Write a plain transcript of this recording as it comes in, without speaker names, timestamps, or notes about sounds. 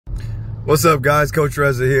What's up, guys? Coach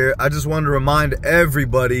Reza here. I just wanted to remind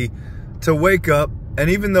everybody to wake up,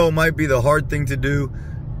 and even though it might be the hard thing to do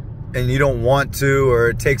and you don't want to, or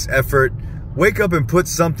it takes effort, wake up and put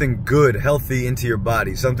something good, healthy into your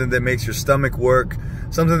body, something that makes your stomach work,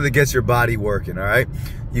 something that gets your body working, all right?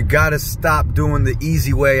 You gotta stop doing the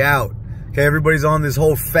easy way out. Okay, everybody's on this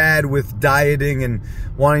whole fad with dieting and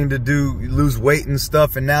wanting to lose weight and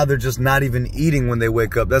stuff, and now they're just not even eating when they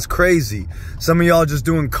wake up. That's crazy. Some of y'all just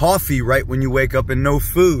doing coffee right when you wake up and no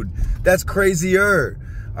food. That's crazier.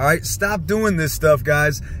 All right, stop doing this stuff,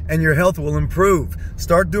 guys, and your health will improve.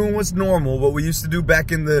 Start doing what's normal, what we used to do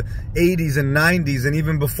back in the 80s and 90s, and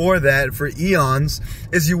even before that for eons,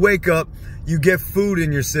 is you wake up, you get food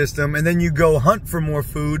in your system, and then you go hunt for more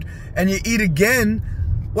food, and you eat again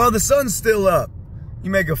while the sun's still up. You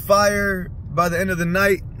make a fire by the end of the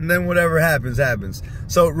night, and then whatever happens, happens.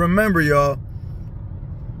 So remember, y'all,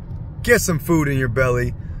 get some food in your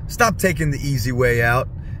belly. Stop taking the easy way out,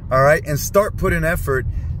 all right? And start putting effort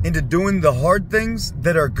into doing the hard things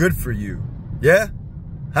that are good for you. Yeah?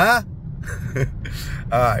 Huh? All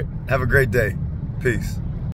right. Have a great day. Peace.